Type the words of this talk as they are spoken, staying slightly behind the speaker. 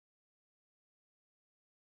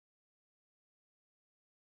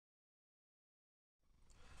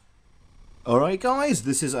Alright guys,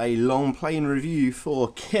 this is a long playing review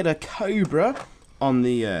for Killer Cobra on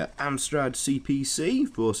the Amstrad CPC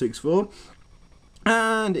 464,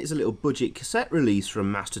 and it's a little budget cassette release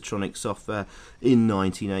from Mastertronic Software in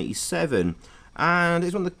 1987, and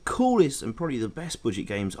it's one of the coolest and probably the best budget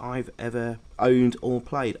games I've ever owned or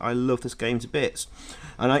played. I love this game to bits,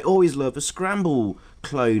 and I always love a Scramble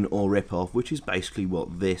clone or rip-off, which is basically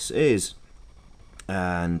what this is,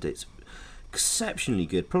 and it's exceptionally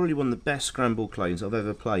good. Probably one of the best Scramble clones I've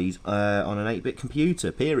ever played on an 8-bit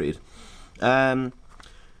computer, period. It's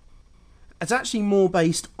actually more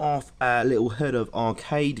based off a little head of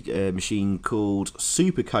arcade machine called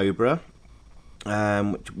Super Cobra,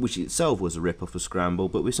 which itself was a rip-off of Scramble,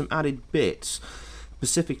 but with some added bits.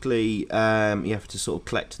 Specifically, you have to sort of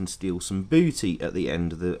collect and steal some booty at the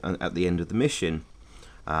end of the mission.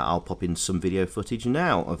 I'll pop in some video footage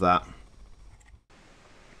now of that.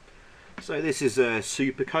 So this is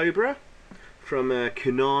Super Cobra from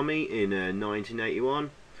Konami in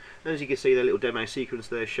 1981. And as you can see, the little demo sequence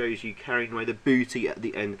there shows you carrying away the booty at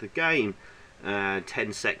the end of the game.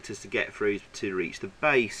 10 sectors to get through to reach the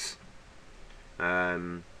base.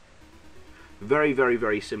 Very,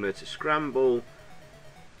 very similar to Scramble,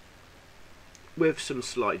 with some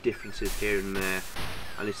slight differences here and there.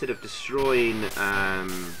 And instead of destroying I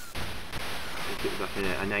think it was like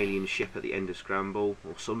an alien ship at the end of Scramble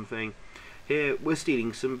or something, here we're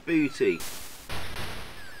stealing some booty.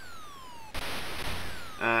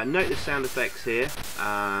 Note the sound effects here.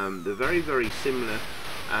 They're very similar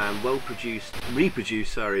and reproduced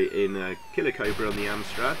in Killer Cobra on the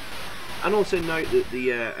Amstrad. And also note that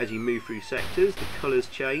the as you move through sectors, the colours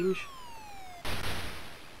change.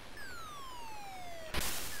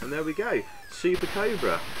 And there we go, Super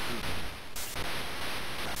Cobra.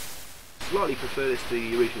 Slightly prefer this to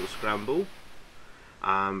the original Scramble.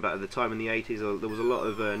 But at the time in the 80s there was a lot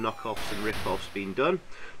of knockoffs and rip-offs being done,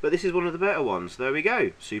 but this is one of the better ones. There we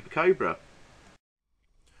go, Super Cobra.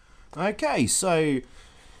 Okay, so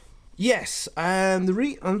yes, I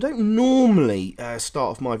don't normally start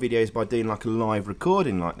off my videos by doing like a live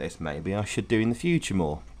recording like this. Maybe I should do in the future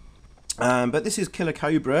more. But this is Killer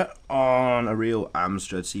Cobra on a real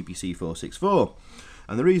Amstrad CPC 464,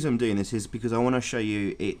 and the reason I'm doing this is because I want to show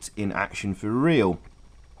you it in action for real.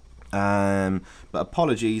 But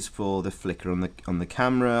apologies for the flicker on the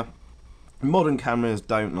camera. Modern cameras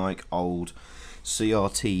don't like old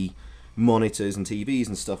CRT monitors and TVs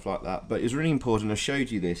and stuff like that, but it's really important I showed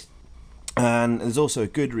you this, and there's also a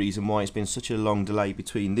good reason why it's been such a long delay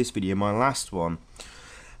between this video and my last one.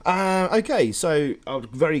 Okay, so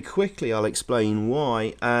very quickly I'll explain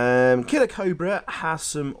why. Killer Cobra has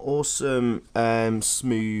some awesome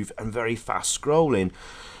smooth and very fast scrolling.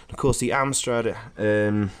 Of course, the Amstrad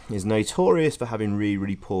is notorious for having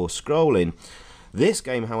really poor scrolling. This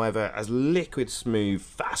game, however, has liquid smooth,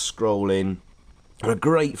 fast scrolling, a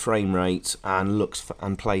great frame rate, and looks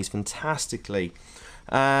and plays fantastically.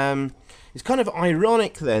 It's kind of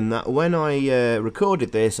ironic then that when I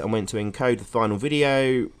recorded this and went to encode the final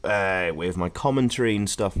video with my commentary and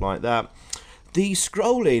stuff like that, the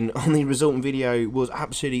scrolling on the resultant video was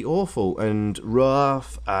absolutely awful and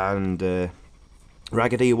rough and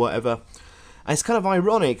raggedy or whatever. And it's kind of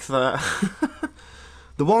ironic that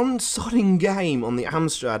the one sodding game on the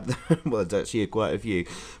Amstrad, well, there's actually quite a few,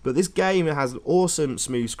 but this game has awesome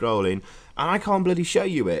smooth scrolling, and I can't bloody show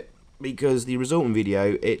you it because the resultant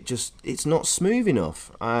video, it's not smooth enough.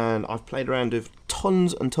 And I've played around with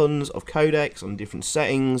tons and tons of codecs on different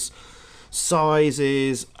settings,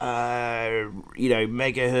 sizes, you know,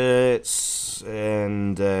 megahertz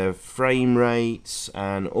and frame rates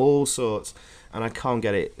and all sorts, and I can't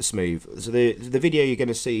get it smooth. So the video you're going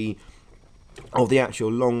to see of the actual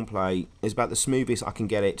long play is about the smoothest I can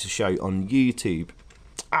get it to show on YouTube.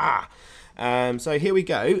 So here we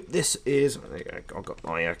go. This is, I've got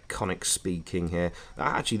my iconic speaking here.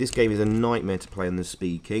 Actually, this game is a nightmare to play on the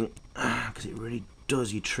speaking because it really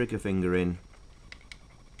does your trigger finger in.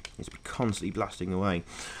 It's constantly blasting away.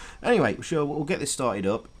 Anyway, sure, we'll get this started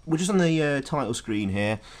up. We're just on the title screen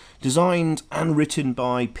here. Designed and written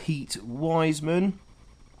by Pete Wiseman.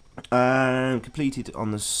 Completed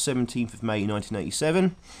on the 17th of May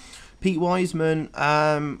 1987. Pete Wiseman,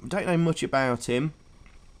 don't know much about him.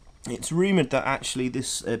 It's rumoured that actually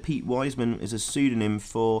this Pete Wiseman is a pseudonym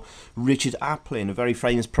for Richard Applin, a very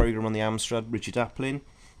famous programmer on the Amstrad, Richard Applin.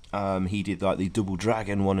 He did like the Double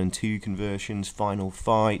Dragon 1 and 2 conversions, Final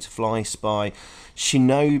Fight, Fly Spy,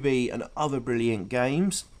 Shinobi, and other brilliant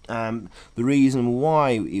games. The reason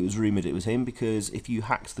why it was rumoured it was him, because if you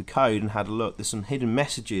hacked the code and had a look, there's some hidden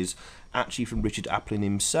messages actually from Richard Applin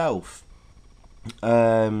himself.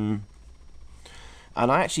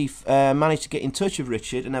 and I actually managed to get in touch with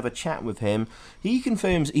Richard and have a chat with him. He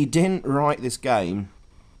confirms he didn't write this game.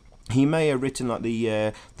 He may have written like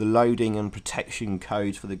the loading and protection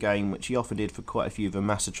code for the game, which he often did for quite a few of the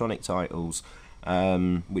Mastertronic titles,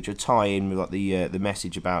 which are tie in with like the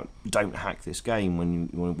message about don't hack this game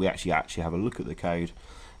when we actually have a look at the code.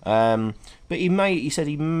 But he said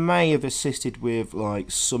he may have assisted with like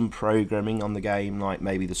some programming on the game, like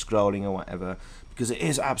maybe the scrolling or whatever, because it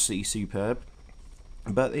is absolutely superb.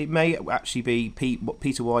 But it may actually be what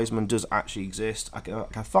Peter Wiseman does actually exist.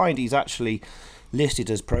 I find he's actually listed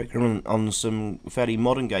as programmer on some fairly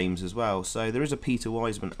modern games as well, so there is a Peter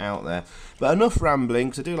Wiseman out there. But enough rambling,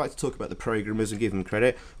 because I do like to talk about the programmers and give them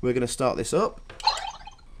credit. We're going to start this up.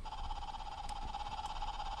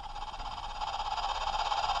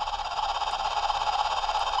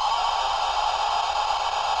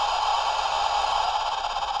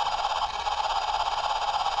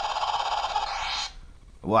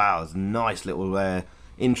 Wow, there's a nice little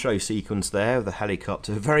intro sequence there of the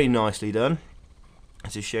helicopter, very nicely done.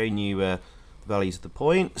 This is showing you the values of the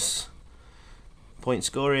points, point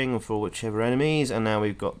scoring for whichever enemies, and now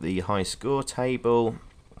we've got the high score table,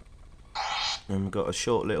 and we've got a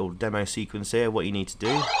short little demo sequence here. What you need to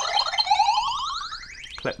do: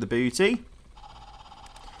 collect the booty,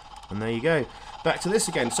 and there you go. Back to this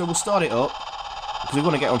again. So we'll start it up because we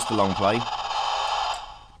want to get onto the long play.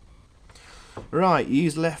 Right,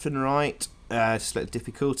 use left and right to select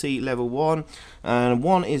difficulty. Level 1, and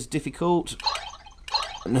 1 is difficult.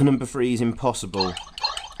 And number 3 is impossible,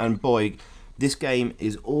 and boy, this game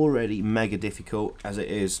is already mega difficult as it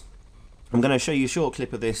is. I'm going to show you a short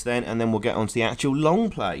clip of this then, and then we'll get on to the actual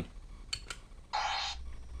long play.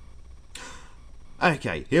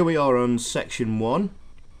 Okay, here we are on section 1.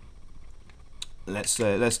 Let's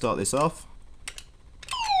start this off.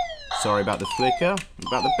 Sorry about the flicker.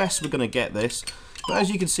 About the best we're going to get this, but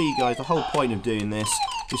as you can see, guys, the whole point of doing this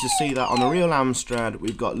is to see that on a real Amstrad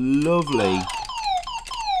we've got lovely,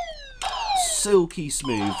 silky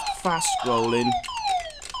smooth, fast scrolling.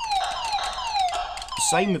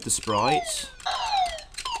 Same with the sprites.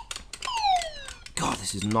 God,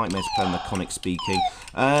 this is nightmare to play on the Conic speaking.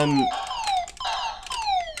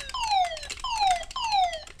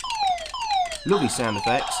 Lovely sound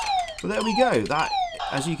effects. But there we go. That,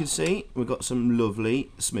 as you can see, we've got some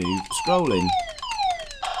lovely smooth scrolling.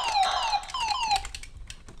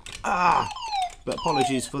 But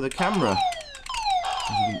apologies for the camera.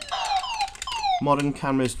 Modern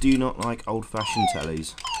cameras do not like old-fashioned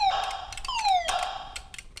tellies.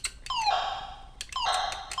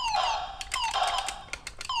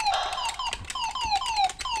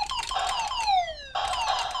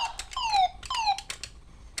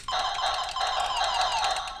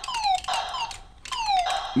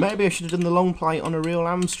 Maybe I should have done the long play on a real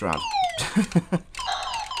Amstrad.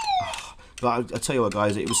 But I tell you what,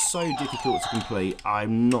 guys, it was so difficult to complete,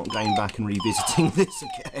 I'm not going back and revisiting this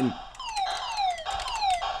again.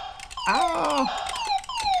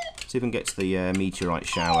 See if I can get to the meteorite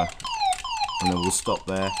shower, and then we'll stop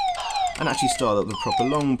there and actually start up the proper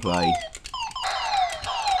long play.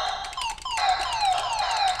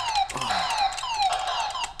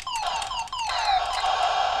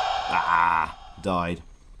 Died.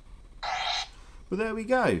 But there we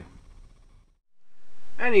go.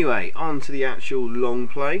 Anyway, on to the actual long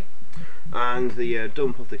play, and the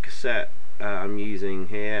dump of the cassette I'm using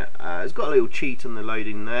here. It's got a little cheat on the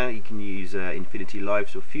loading there. You can use infinity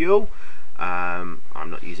lives or fuel. I'm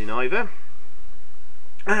not using either.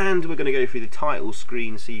 And we're going to go through the title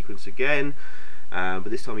screen sequence again, but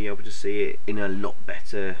this time you're able to see it in a lot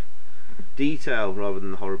better detail rather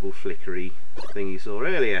than the horrible flickery thing you saw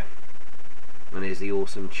earlier. And here's the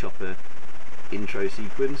awesome chopper intro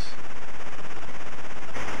sequence.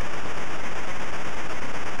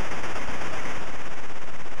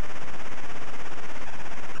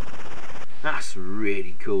 That's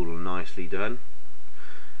really cool and nicely done.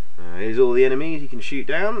 Here's all the enemies you can shoot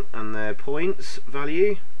down and their points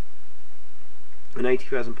value. And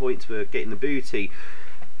 80,000 points for getting the booty.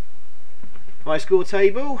 High score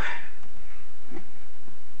table.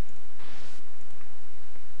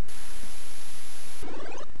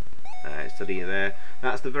 Study there.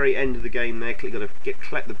 That's the very end of the game there. You've got to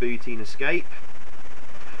collect the booty and escape.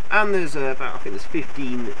 And there's about, I think there's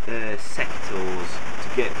 15 sectors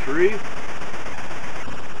to get through.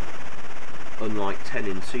 Unlike 10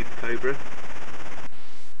 in Super Cobra.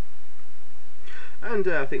 And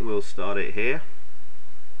I think we'll start it here.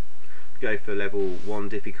 Go for level 1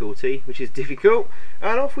 difficulty, which is difficult,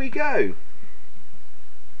 and off we go.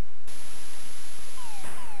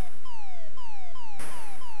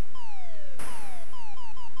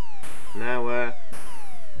 Now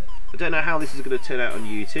don't know how this is going to turn out on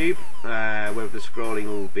YouTube, whether the scrolling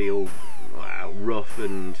will be all rough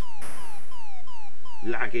and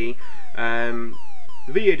laggy. The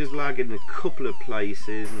video does lag in a couple of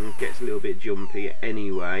places and gets a little bit jumpy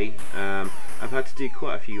anyway. I've had to do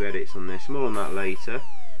quite a few edits on this, more on that later.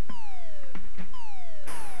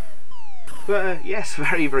 But yes,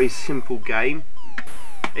 very simple game.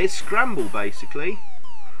 It's Scramble basically,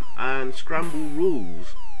 and Scramble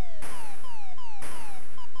rules.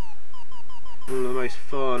 One of the most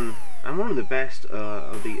fun and one of the best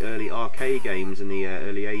of the early arcade games in the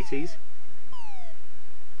early 80s.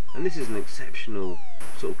 And this is an exceptional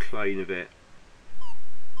sort of clone of it.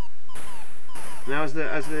 Now,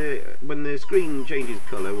 when the screen changes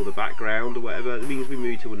colour or the background or whatever, it means we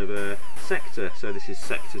move to another sector. So this is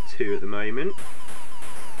sector 2 at the moment.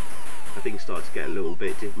 I think it starts to get a little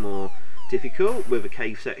bit more difficult with a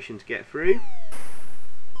cave section to get through.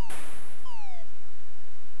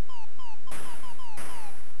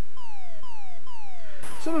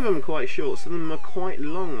 Some of them are quite short, some of them are quite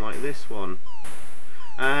long, like this one.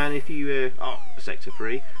 And if you sector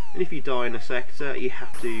 3, and if you die in a sector, you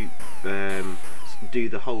have to do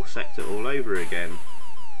the whole sector all over again,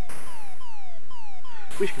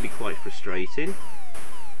 which can be quite frustrating.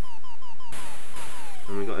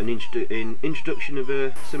 And we've got an introduction of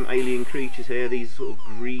some alien creatures here. These sort of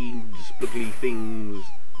green, spuggly things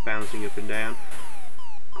bouncing up and down.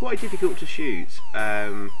 Quite difficult to shoot.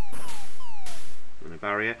 And a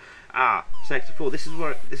barrier. Sector 4. This is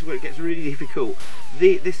where it gets really difficult.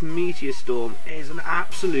 This meteor storm is an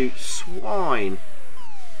absolute swine.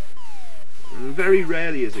 And very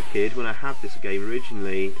rarely as a kid, when I had this game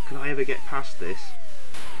originally, could I ever get past this.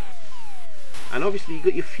 And obviously you've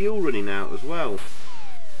got your fuel running out as well.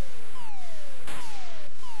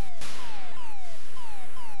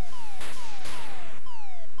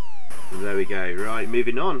 There we go. Right,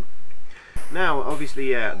 moving on. Now,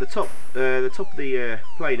 obviously, the top of the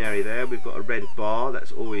plane area there, we've got a red bar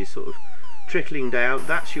that's always sort of trickling down.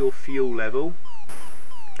 That's your fuel level,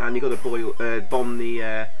 and you've got to bomb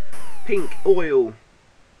the pink oil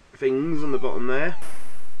things on the bottom there,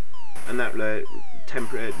 and that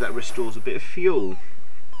that restores a bit of fuel.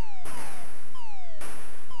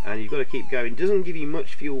 And you've got to keep going. It doesn't give you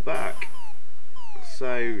much fuel back,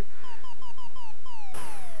 so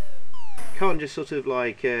can't just sort of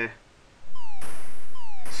like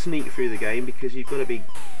sneak through the game, because you've got to be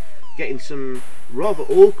getting some rather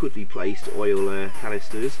awkwardly placed oil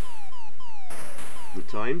canisters at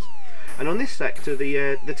times. And on this sector,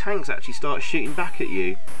 the tanks actually start shooting back at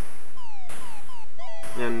you.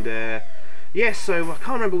 And yes, so I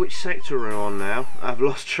can't remember which sector we're on now. I've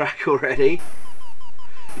lost track already.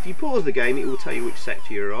 If you pause the game, it will tell you which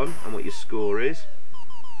sector you're on and what your score is.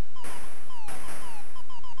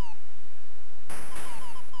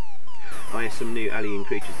 Some new alien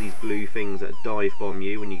creatures, these blue things that dive bomb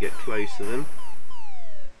you when you get close to them.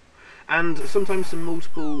 And sometimes some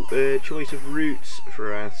multiple choice of routes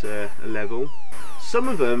throughout a level. Some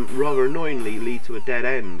of them, rather annoyingly, lead to a dead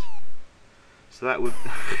end. So that would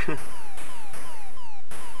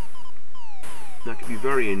that could be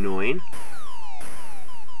very annoying.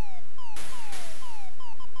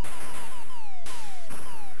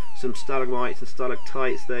 Some stalagmites and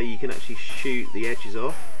stalactites there you can actually shoot the edges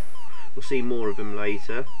off. We'll see more of them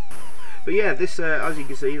later. But yeah, this, as you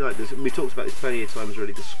can see, like this, we talked about this plenty of times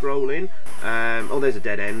already, the scrolling. Oh, there's a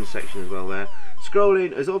dead end section as well there.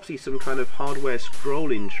 Scrolling is obviously some kind of hardware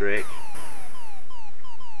scrolling trick.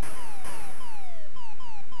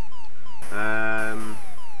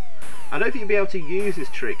 I don't think you'll be able to use this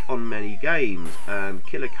trick on many games.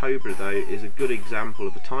 Killer Cobra, though, is a good example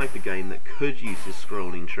of a type of game that could use this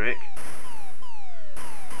scrolling trick.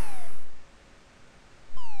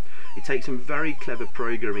 It takes some very clever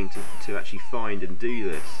programming to actually find and do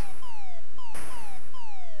this.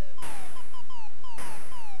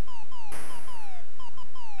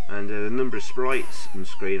 And the number of sprites on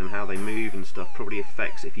screen and how they move and stuff probably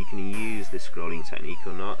affects if you can use this scrolling technique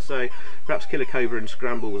or not. So perhaps Killer Cobra and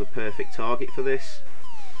Scramble was a perfect target for this.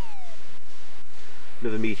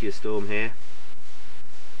 Another meteor storm here.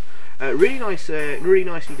 Really nice, really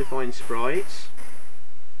nicely defined sprites.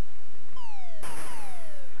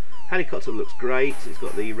 Helicopter looks great. It's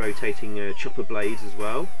got the rotating chopper blades as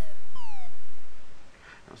well.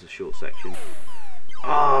 That was a short section.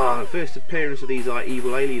 First appearance of these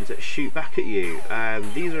evil aliens that shoot back at you.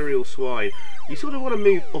 These are real swine. You sort of want to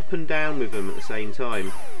move up and down with them at the same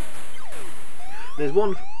time. There's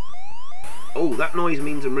one. Oh, that noise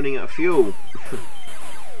means I'm running out of fuel.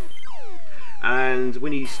 And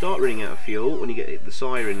when you start running out of fuel, when you get the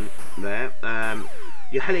siren there,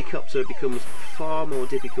 your helicopter becomes far more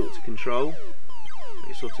difficult to control.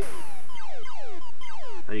 It's sort of,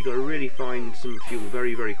 and you've got to really find some fuel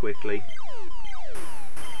very, very quickly.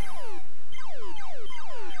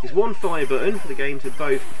 There's one fire button for the game to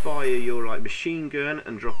both fire your like machine gun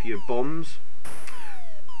and drop your bombs.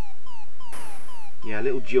 Yeah, a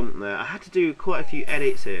little jump there. I had to do quite a few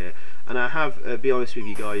edits here, and I have, be honest with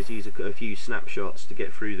you guys, used a few snapshots to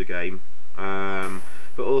get through the game.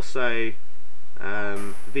 But also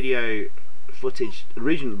video footage,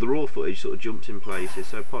 the raw footage sort of jumps in places,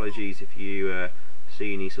 so apologies if you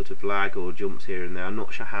see any sort of lag or jumps here and there. I'm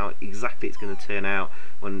not sure how exactly it's going to turn out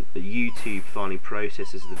when YouTube finally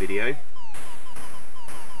processes the video,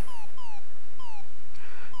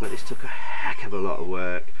 but this took a heck of a lot of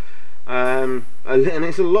work, and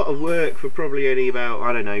it's a lot of work for probably only about,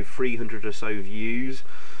 I don't know, 300 or so views.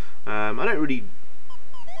 I don't really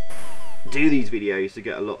do these videos to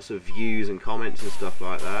get lots of views and comments and stuff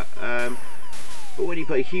like that, but when you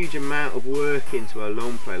put a huge amount of work into a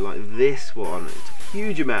long play like this one, it's a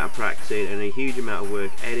huge amount of practicing and a huge amount of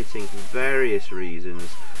work editing for various reasons.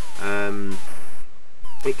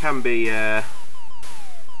 It can be a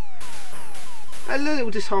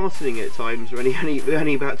little disheartening at times when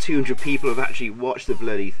only about 200 people have actually watched the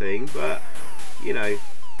bloody thing, but you know,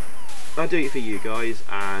 I do it for you guys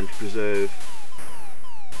and to preserve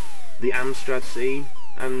the Amstrad scene,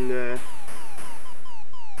 and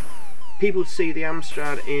people see the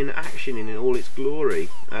Amstrad in action in all its glory.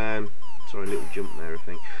 Sorry, a little jump there, I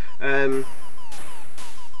think.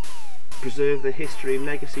 Preserve the history and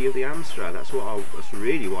legacy of the Amstrad. That's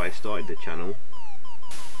really why I started the channel.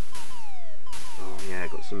 Oh yeah,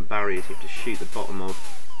 got some barriers you have to shoot the bottom of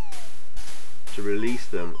to release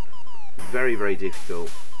them. Very, very difficult.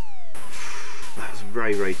 That's a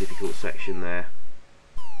very, very difficult section there.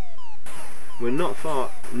 We're not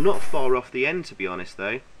far off the end, to be honest,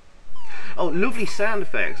 though. Oh, lovely sound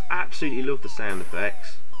effects. Absolutely love the sound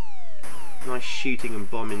effects. Nice shooting and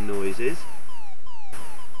bombing noises.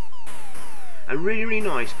 And really, really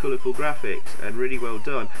nice colourful graphics, and really well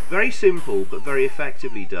done. Very simple, but very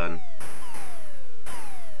effectively done.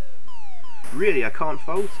 Really, I can't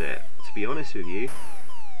fault it, to be honest with you.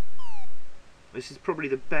 This is probably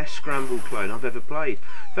the best Scramble clone I've ever played.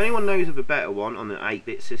 If anyone knows of a better one on the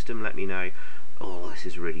 8-bit system, let me know. Oh, this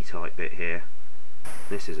is a really tight bit here.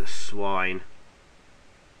 This is a swine.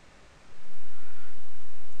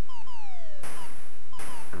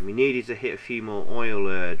 And we needed to hit a few more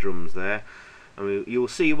oil drums there. And you'll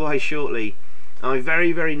see why shortly. I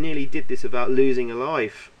very, very nearly did this without losing a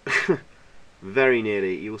life. Very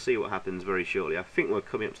nearly. You'll see what happens very shortly. I think we're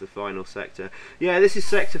coming up to the final sector. Yeah, this is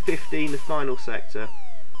sector 15, the final sector.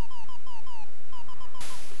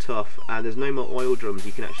 Tough. And there's no more oil drums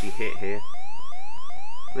you can actually hit here.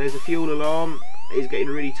 There's the fuel alarm. It's getting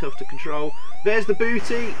really tough to control. There's the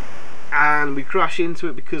booty. And we crash into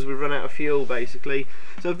it because we've run out of fuel, basically.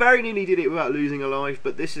 So I very nearly did it without losing a life,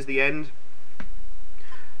 but this is the end.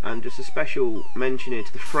 And just a special mention here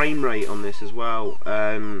to the frame rate on this as well.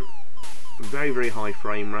 Very, very high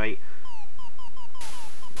frame rate.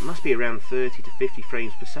 It must be around 30 to 50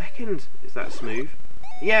 frames per second. Is that smooth?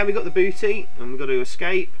 Yeah, we got the booty and we've got to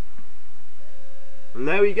escape. And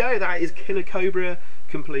there we go. That is Killer Cobra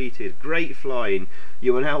completed. Great flying.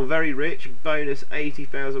 You are now very rich. Bonus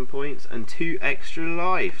 80,000 points and 2 extra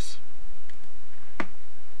lives.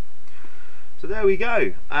 So there we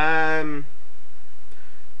go.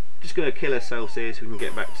 Just going to kill ourselves here so we can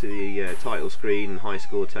get back to the title screen and high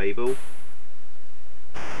score table.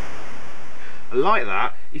 I like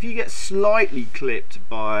that. If you get slightly clipped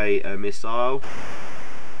by a missile,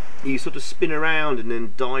 you sort of spin around and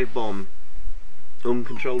then dive bomb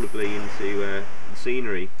uncontrollably into the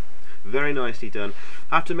scenery. Very nicely done.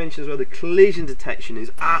 I have to mention as well, the collision detection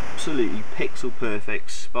is absolutely pixel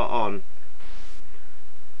perfect, spot on.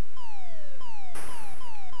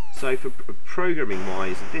 So for programming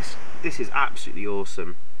wise, this is absolutely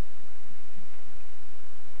awesome.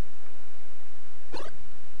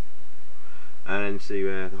 And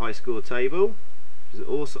to the high score table, which is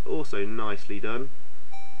also nicely done.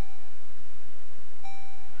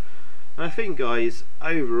 And I think, guys,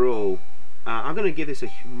 overall, I'm going to give this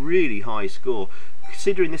a really high score,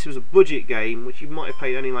 considering this was a budget game, which you might have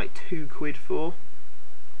paid only like £2 for.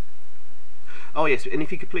 Oh yes, and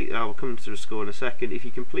if you complete, I'll come to the score in a second. If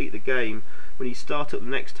you complete the game, when you start up the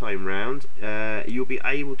next time round, you'll be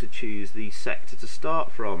able to choose the sector to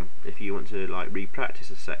start from if you want to like re-practice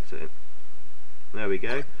a sector. There we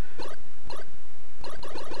go.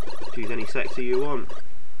 Choose any sector you want.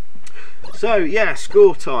 So yeah,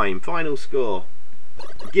 score time, final score.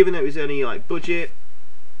 Given that it was only like budget,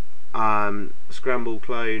 Scramble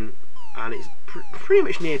clone, and it's pretty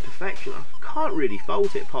much near perfection. I can't really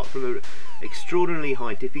fault it apart from an extraordinarily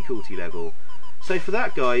high difficulty level. So for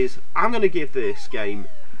that, guys, I'm going to give this game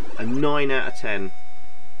a 9 out of 10,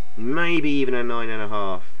 maybe even a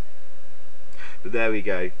 9.5. But there we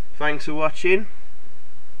go. Thanks for watching.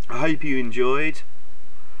 I hope you enjoyed.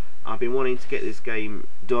 I've been wanting to get this game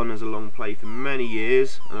done as a long play for many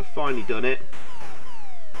years, and I've finally done it.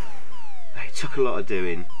 It took a lot of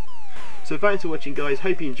doing. So thanks for watching, guys.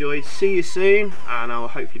 Hope you enjoyed. See you soon, and I'll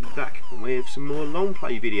hopefully be back with some more long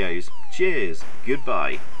play videos. Cheers.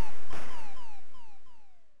 Goodbye.